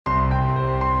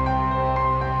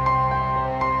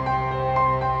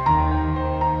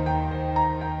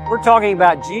We're talking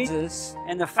about Jesus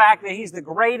and the fact that He's the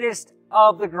greatest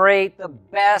of the great, the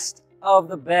best of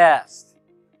the best.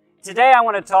 Today I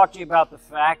want to talk to you about the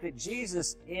fact that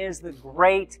Jesus is the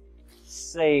great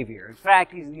Savior. In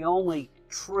fact, He's the only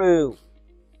true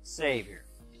Savior.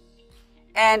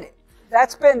 And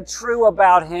that's been true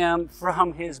about Him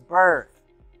from His birth.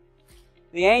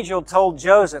 The angel told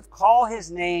Joseph, "Call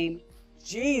His name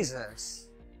Jesus,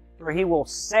 for He will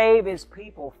save His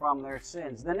people from their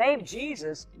sins." The name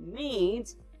Jesus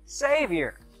means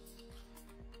Savior.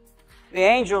 The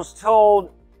angels told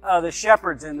the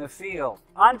shepherds in the field,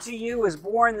 "Unto you is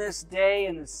born this day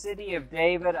in the city of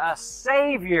David a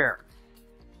Savior,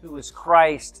 who is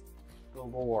Christ the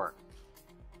Lord."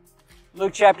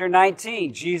 Luke chapter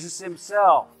 19, Jesus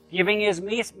Himself, giving His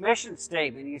mission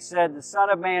statement, He said, "The Son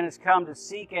of Man has come to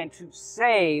seek and to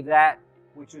save that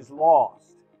which is lost."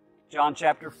 John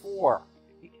chapter 4,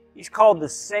 He's called the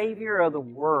Savior of the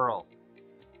world.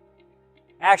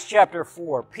 Acts chapter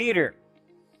 4, Peter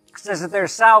says that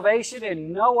there's salvation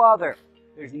in no other.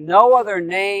 There's no other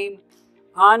name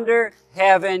under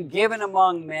heaven given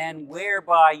among men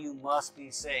whereby you must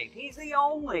be saved. He's the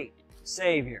only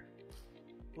Savior.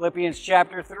 Philippians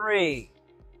chapter 3,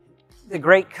 the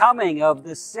great coming of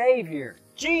the Savior,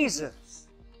 Jesus.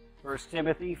 1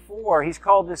 Timothy 4, He's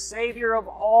called the Savior of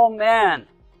all men.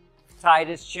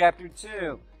 Titus chapter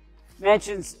 2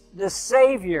 mentions the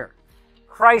Savior,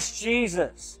 Christ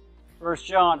Jesus. 1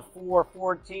 John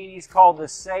 4:14, He's called the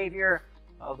Savior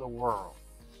of the world.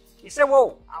 You say,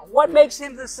 well, what makes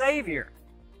Him the Savior?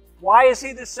 Why is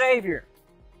He the Savior?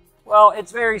 Well,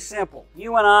 it's very simple.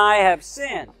 You and I have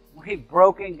sinned. We've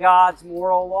broken God's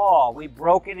moral law. We've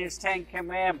broken His 10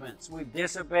 commandments. We've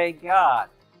disobeyed God.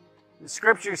 The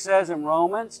Scripture says in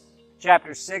Romans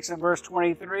chapter 6 and verse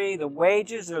 23, the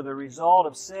wages or the result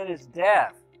of sin is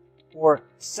death, or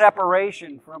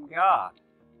separation from God.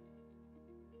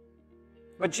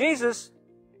 But Jesus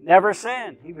never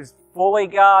sinned. He was fully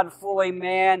God, fully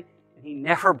man, and He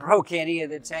never broke any of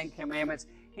the 10 commandments.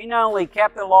 He not only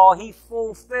kept the law, He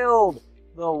fulfilled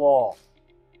the law.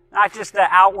 Not just the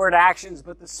outward actions,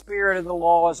 but the spirit of the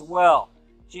law as well.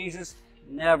 Jesus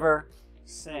never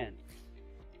sinned.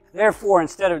 Therefore,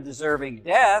 instead of deserving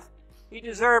death, He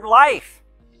deserved life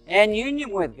and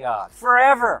union with God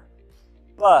forever.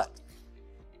 But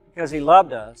because He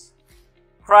loved us,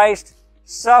 Christ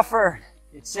suffered,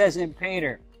 it says in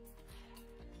Peter,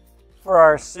 for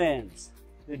our sins,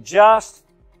 the just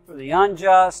for the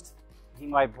unjust, He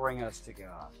might bring us to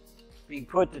God. Being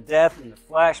put to death in the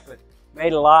flesh, but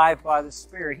made alive by the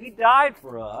Spirit. He died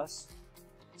for us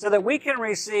so that we can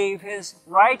receive His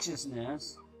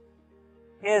righteousness,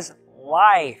 His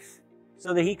life,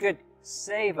 so that He could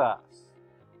save us.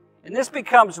 And this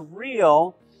becomes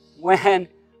real when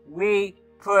we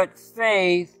put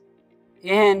faith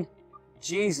in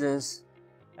Jesus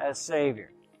as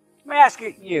Savior. Let me ask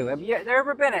you, have there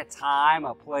ever been a time,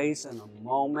 a place, and a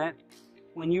moment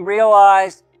when you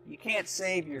realized you can't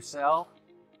save yourself,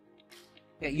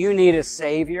 that you need a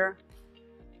Savior,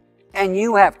 and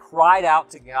you have cried out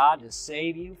to God to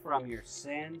save you from your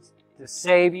sins, to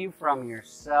save you from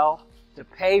yourself, to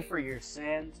pay for your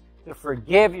sins, to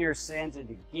forgive your sins, and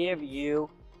to give you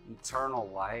eternal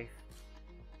life?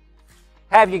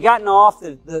 Have you gotten off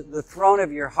the throne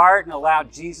of your heart and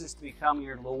allowed Jesus to become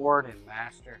your Lord and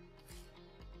Master?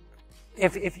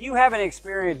 If you haven't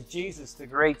experienced Jesus, the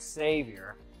great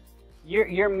Savior,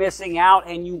 you're missing out,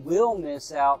 and you will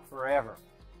miss out forever.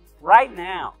 Right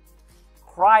now,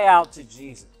 cry out to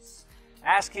Jesus.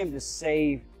 Ask Him to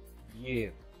save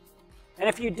you. And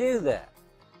if you do that,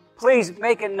 please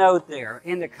make a note there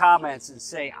in the comments and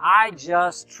say, I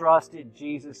just trusted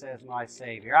Jesus as my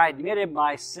Savior. I admitted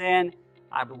my sin.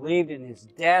 I believed in His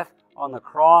death on the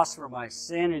cross for my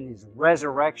sin and His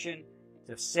resurrection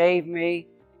to save me.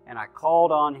 And I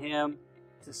called on Him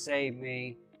to save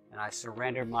me. And I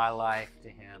surrendered my life to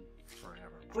Him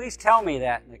forever. Please tell me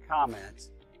that in the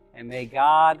comments. And may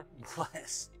God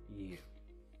bless you.